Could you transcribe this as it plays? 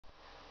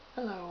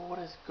Hello, what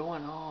is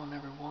going on,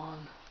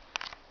 everyone?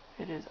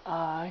 It is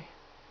I,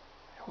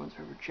 everyone's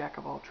favorite jack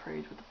of all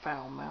trades with the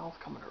foul mouth,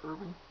 coming to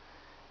Urban.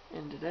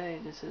 And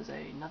today, this is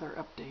another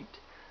update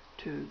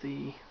to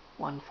the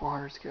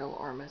 1/400 scale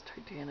RMS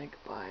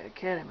Titanic by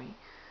Academy.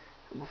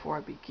 And before I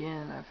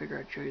begin, I figure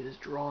I'd show you this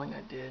drawing I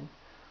did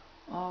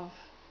of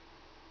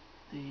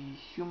the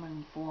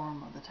human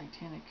form of the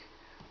Titanic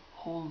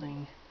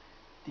holding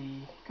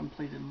the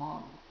completed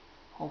model.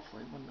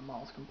 Hopefully, when the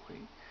model's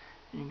complete.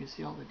 And you can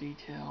see all the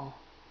detail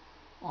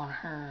on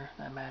her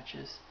that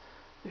matches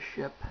the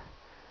ship.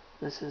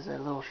 This is a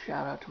little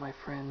shout out to my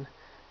friend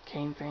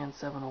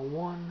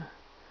CaneFan701.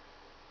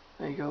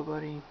 There you go,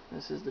 buddy.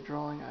 This is the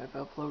drawing. I've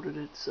uploaded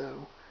it,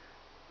 so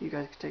you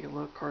guys can take a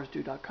look.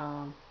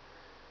 carsdude.com.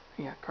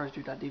 Yeah,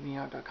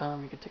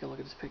 carsdude.deviantart.com. You can take a look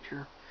at this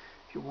picture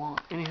if you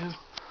want. Anywho,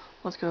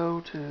 let's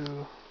go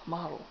to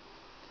model.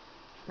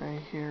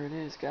 Right here it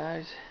is,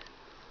 guys.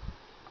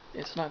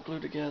 It's not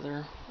glued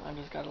together. I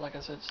just got it, like I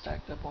said,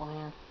 stacked up on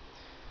here.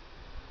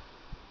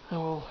 I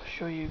will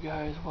show you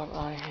guys what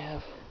I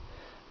have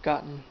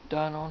gotten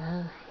done on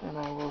her, and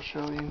I will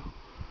show you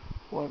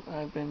what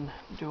I've been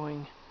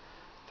doing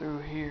through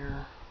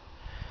here.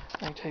 I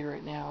can tell you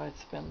right now,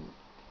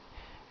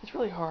 it's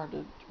really hard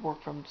to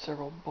work from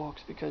several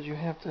books because you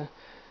have to,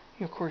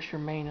 of course,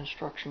 your main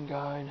instruction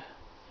guide,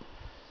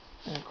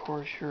 and of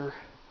course for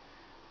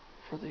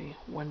the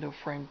window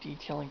frame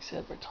detailing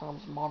set by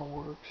Tom's Model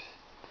Works.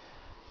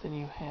 Then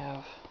you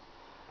have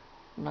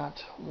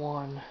not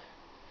one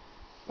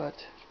but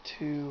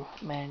two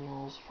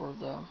manuals for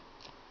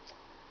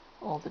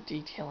all the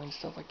detailing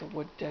stuff, like the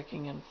wood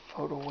decking and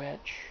photo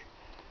etch.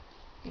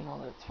 You know,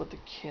 that's what the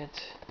kit.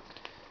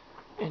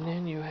 And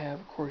then you have,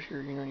 of course,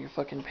 your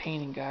fucking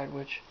painting guide,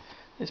 which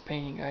this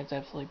painting guide's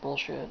absolutely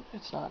bullshit.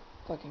 It's not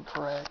fucking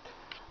correct.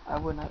 I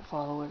would not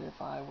follow it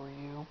if I were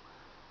you.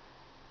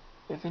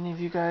 If any of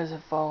you guys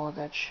have followed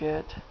that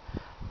shit,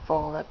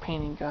 follow that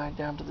painting guide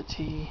down to the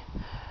T.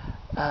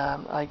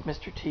 Like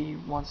Mr. T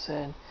once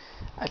said,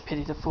 I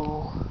pity the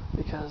fool,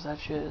 because that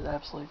shit is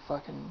absolutely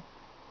fucking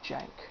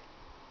jank.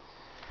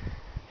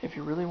 If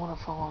you really want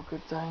to follow a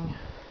good thing,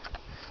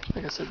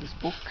 like I said, this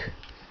book,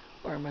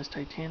 RMS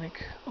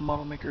Titanic, A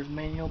Model Maker's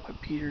Manual by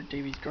Peter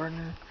Davies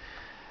Gardner.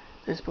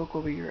 This book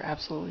will be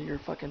absolutely your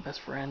fucking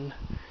best friend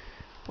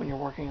when you're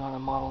working on a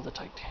model of the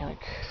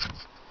Titanic.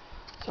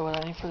 So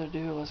without any further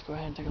ado, let's go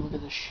ahead and take a look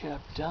at the ship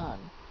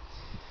done.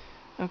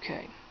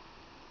 Okay,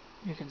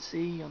 you can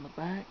see on the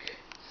back,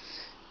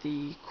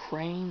 the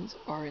cranes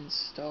are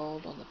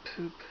installed on the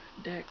poop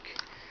deck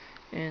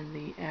and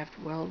the aft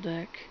well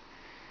deck.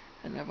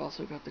 And I've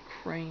also got the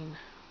crane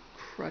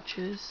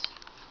crutches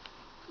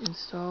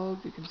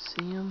installed. You can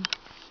see them.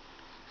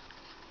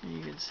 And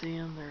you can see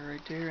them, they're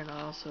right there. And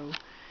I also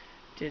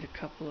did a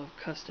couple of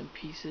custom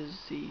pieces.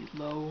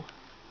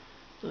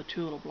 The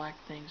two little black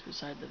things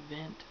beside the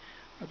vent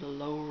are the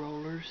low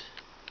rollers.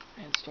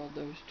 I installed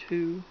those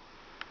too.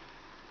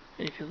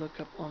 And if you look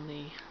up on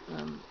the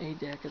A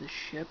deck of the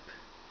ship,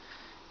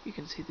 you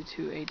can see the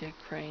two A deck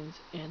cranes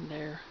and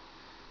their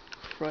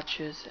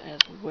crutches as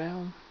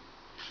well.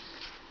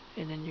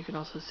 And then you can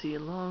also see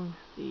along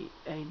the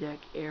A deck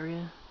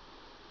area,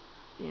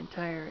 the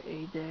entire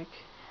A deck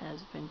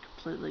has been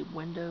completely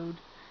windowed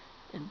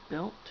and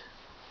built,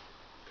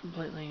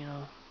 completely,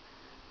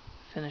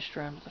 finished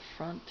around to the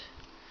front.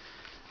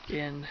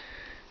 And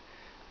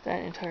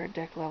that entire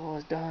deck level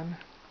is done,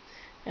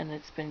 and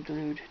it's been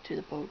glued to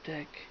the boat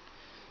deck,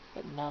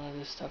 but none of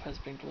this stuff has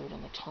been glued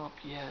on the top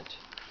yet.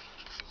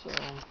 So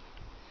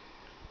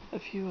a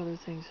few other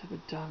things have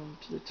been done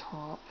to the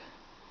top,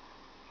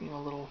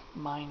 little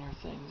minor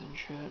things and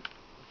shit.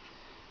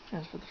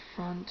 As for the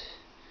front,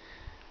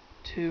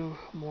 two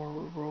more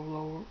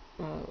low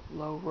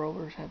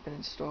rollers have been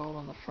installed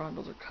on the front.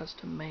 Those are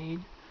custom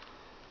made,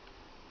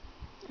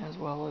 as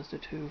well as the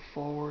two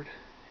forward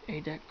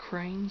A-deck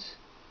cranes.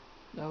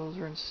 Those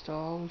are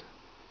installed,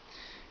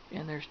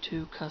 and there's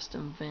two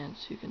custom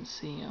vents. You can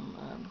see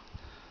them.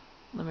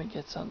 Let me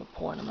get some to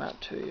point them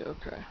out to you.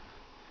 Okay,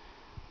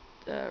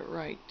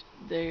 right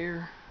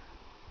there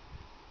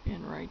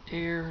and right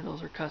there,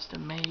 those are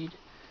custom made.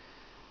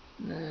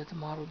 The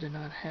model did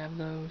not have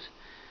those,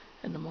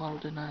 and the model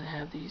did not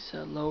have these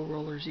low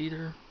rollers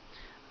either.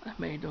 I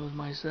made those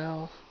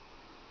myself,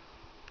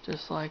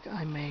 just like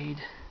I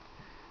made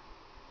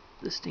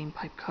the steam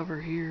pipe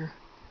cover here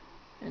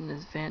and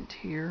this vent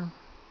here.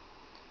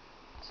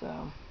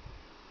 So,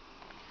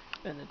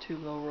 and the two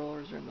low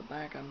rollers are in the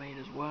back, I made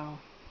as well.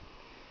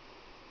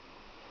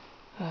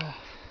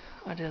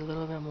 I did a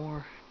little bit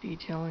more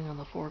detailing on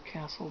the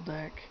forecastle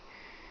deck.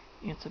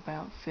 It's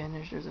about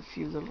finished. There's a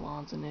few little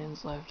odds and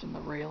ends left in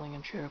the railing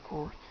and shit, of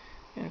course,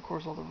 and of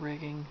course all the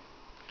rigging.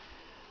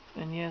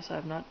 And yes,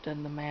 I've not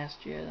done the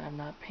mast yet. I've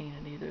not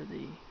painted either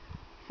the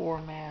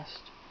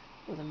foremast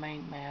or the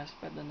main mast,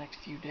 but the next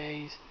few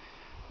days,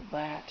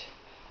 that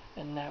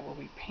will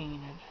be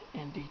painted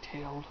and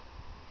detailed.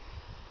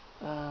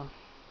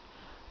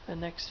 The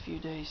next few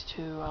days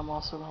too, I'm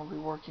also going to be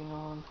working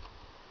on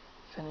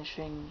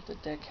finishing the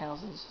deck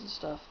houses and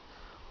stuff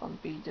on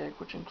B deck,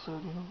 which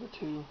include, you know, the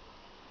 2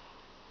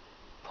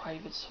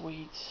 private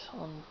suites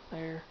on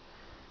there,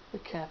 the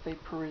Cafe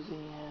Parisian,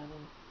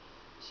 and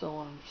so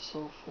on and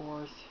so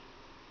forth.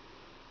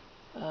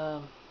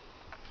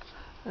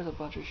 There's a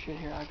bunch of shit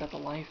here. I got the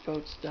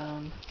lifeboats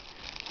done.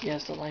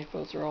 Yes, the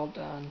lifeboats are all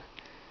done,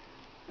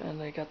 and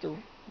they got the,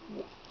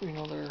 you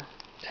know, their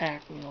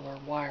tack, you know, their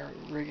wire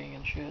rigging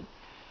and shit,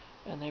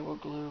 and they will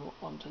glue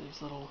onto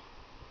these little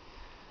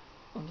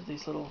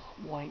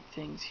white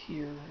things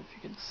here, if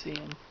you can see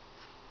them.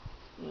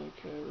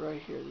 Okay,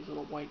 right here, these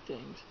little white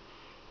things.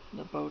 And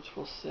the boats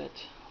will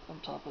sit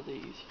on top of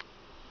these.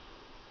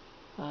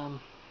 And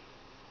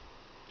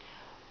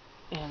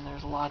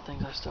there's a lot of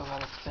things I still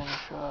gotta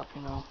finish up,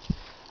 you know.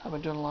 I've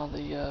been doing a lot of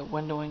the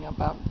windowing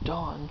about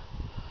done.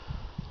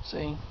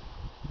 See?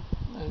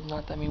 There's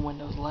not that many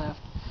windows left.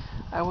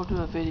 I will do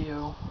a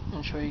video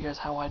and show you guys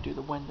how I do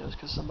the windows,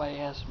 because somebody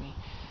asked me,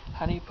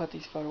 how do you put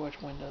these photo etch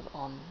windows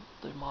on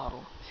the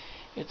model?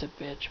 It's a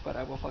bitch, but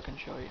I will fucking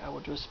show you. I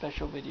will do a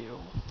special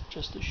video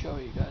just to show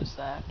you guys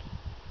that.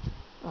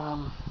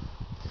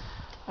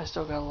 I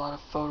still got a lot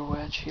of photo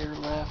etch here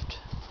left.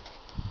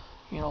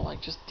 You know,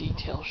 like just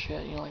detail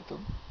shit, you know, like the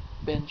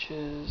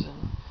benches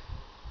and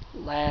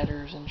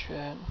ladders and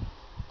shit.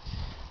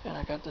 And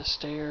I got the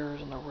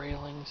stairs and the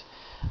railings.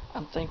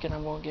 I'm thinking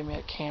I'm going to give me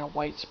a can of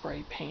white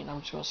spray paint.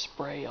 I'm just going to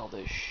spray all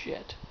this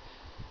shit,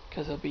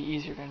 because it'll be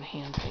easier than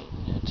hand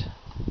painting it.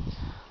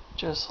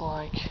 Just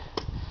like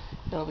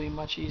it'll be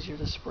much easier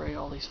to spray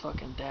all these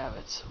fucking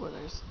davits where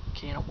there's a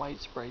can of white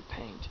spray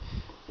paint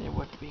than it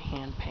would to be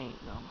hand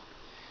painting them.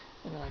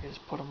 And then I can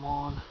just put them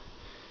on.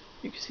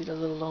 You can see the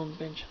little lone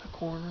bench in the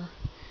corner.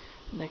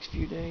 Next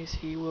few days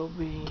he will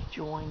be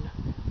joined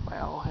by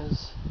all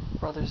his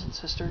brothers and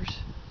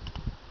sisters,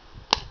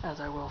 as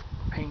I will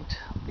paint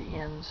the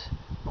ends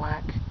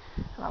black,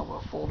 and I will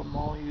fold them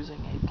all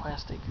using a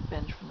plastic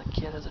bench from the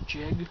kit as a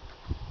jig,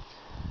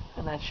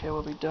 and that shit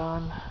will be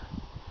done.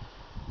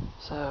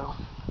 So,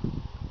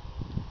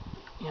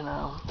 you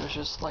know, there's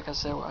just, like I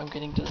said, I'm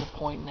getting to the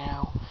point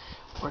now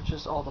where it's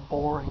just all the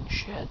boring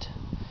shit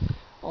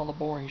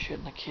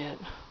in the kit.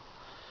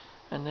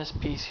 And this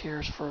piece here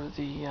is for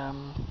the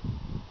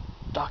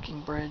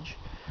docking bridge.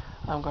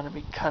 I'm going to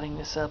be cutting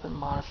this up and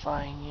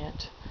modifying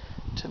it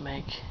to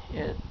make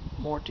it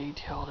more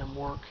detailed and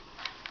work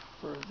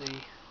for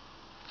the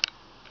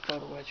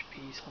photo etch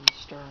piece on the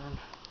stern.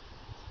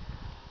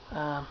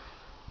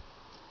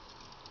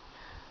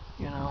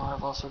 You know,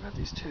 I've also got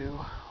these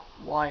 2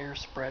 wire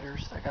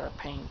spreaders that I gotta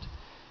paint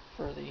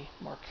for the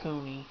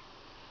Marconi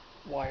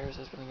wires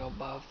that's gonna go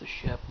above the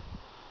ship.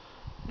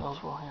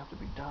 Those will have to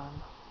be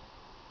done.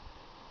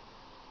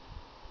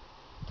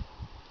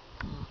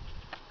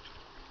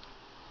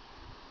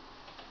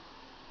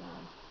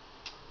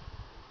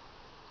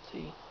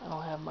 See, I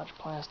don't have much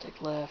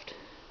plastic left.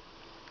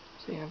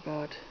 See, I've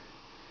got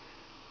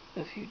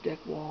a few deck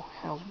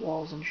house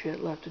walls and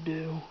shit left to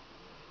do,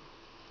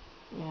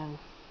 and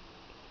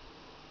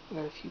I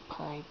got a few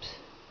pipes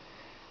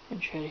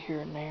and shit here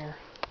and there,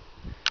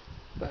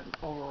 but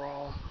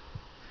overall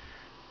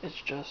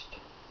it's just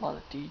a lot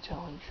of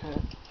detail and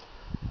shit.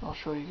 I'll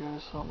show you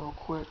guys something real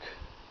quick.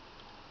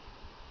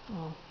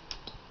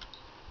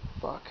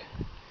 Fuck,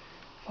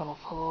 funnel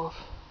fell off.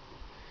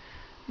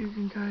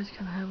 You guys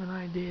can have an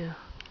idea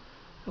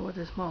of what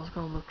this model's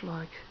gonna look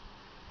like.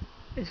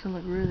 It's gonna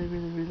look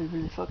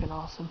really fucking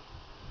awesome.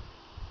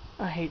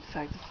 I hate the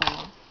fact the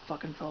funnel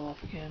fucking fell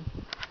off again,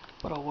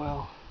 but oh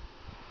well.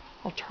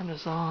 I'll turn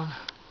this on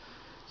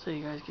so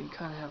you guys can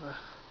kind of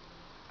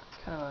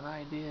have an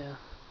idea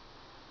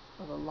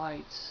of the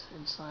lights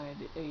inside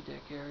the A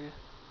deck area.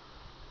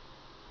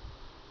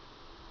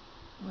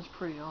 That's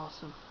pretty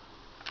awesome.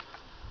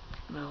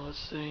 Now let's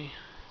see.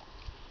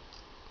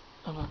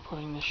 I'm not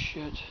putting this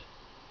shit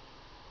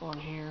on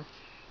here.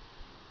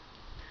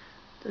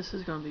 This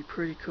is gonna be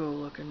pretty cool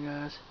looking,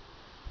 guys.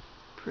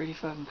 Pretty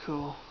fucking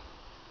cool.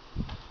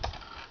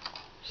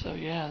 So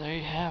yeah, there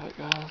you have it,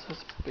 guys.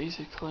 That's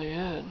basically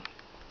it.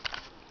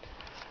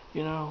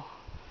 You know,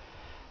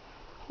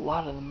 a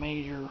lot of the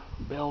major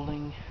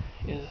building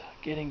is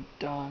getting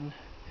done.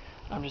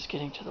 I'm just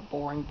getting to the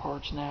boring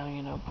parts now,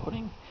 you know,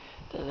 putting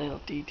the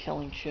little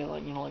detailing shit,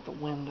 like, you know, like the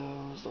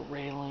windows, the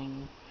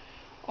railing,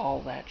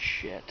 all that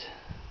shit.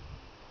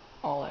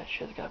 All that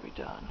shit's gotta be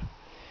done.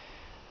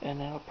 And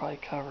that'll probably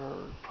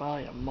cover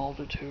a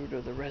multitude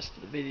of the rest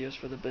of the videos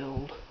for the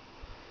build.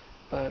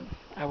 But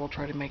I will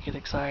try to make it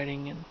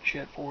exciting and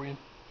shit for you.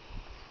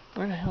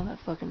 Where the hell did that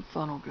fucking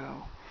funnel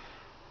go?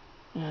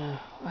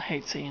 I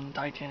hate seeing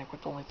Titanic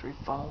with only 3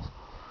 funnels.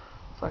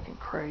 Fucking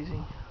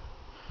crazy.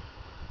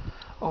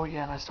 Oh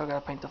yeah, and I still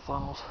gotta paint the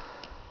funnels.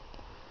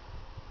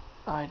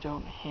 I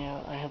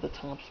have the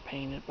tops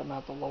painted, but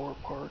not the lower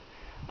part.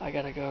 I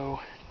gotta go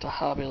to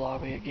Hobby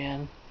Lobby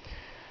again.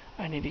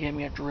 I need to get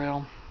me a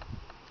drill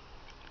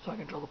so I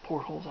can drill the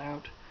portholes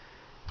out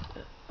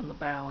on the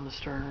bow and the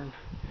stern.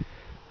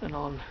 And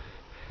on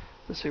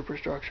the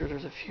superstructure,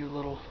 there's a few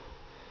little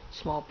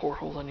small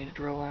portholes I need to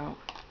drill out.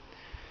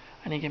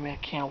 I need to get me a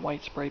can of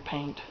white spray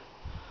paint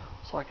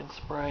so I can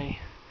spray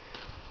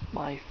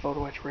my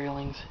photo etch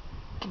railings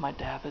and my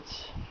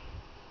davits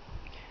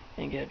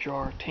and get a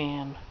jar of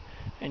tan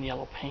and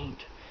yellow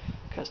paint,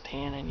 because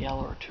tan and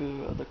yellow are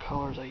two of the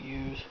colors I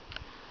use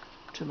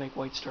to make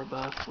White Star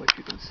Buff, which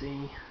you can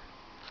see.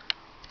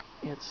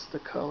 It's the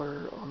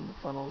color on the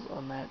funnels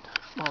on that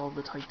model of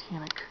the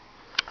Titanic.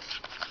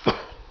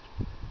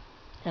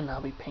 And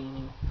I'll be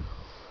painting.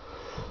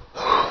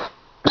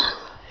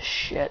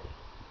 Shit.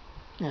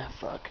 Ah,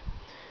 fuck.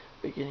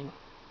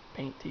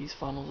 Paint these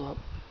funnels up.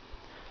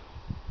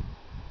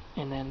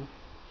 And then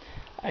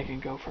I can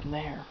go from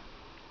there.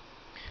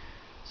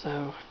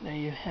 So, there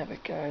you have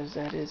it, guys.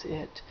 That is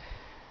it.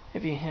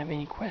 If you have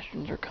any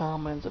questions or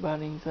comments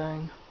about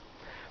anything,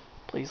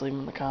 please leave them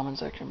in the comment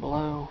section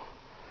below,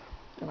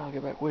 and I'll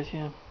get back with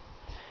you.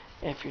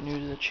 If you're new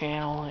to the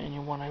channel and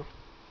you want to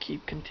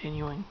keep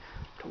continuing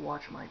to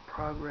watch my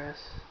progress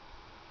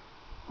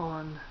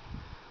on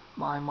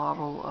my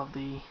model of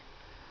the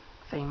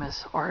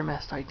famous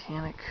RMS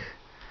Titanic,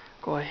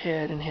 go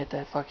ahead and hit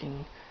that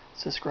fucking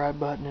subscribe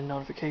button and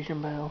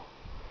notification bell.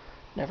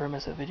 Never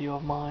miss a video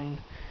of mine,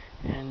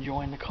 and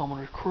join the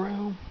Commodore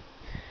crew.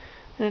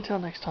 And until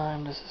next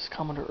time, this is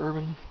Commodore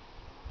Urban,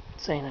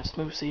 saying have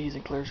smooth seas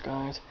and clear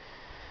skies.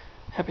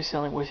 Happy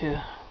sailing with you.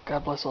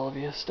 God bless all of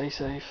you. Stay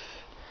safe.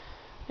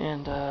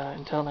 And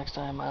until next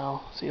time,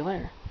 I'll see you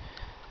later.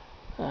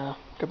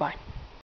 Goodbye.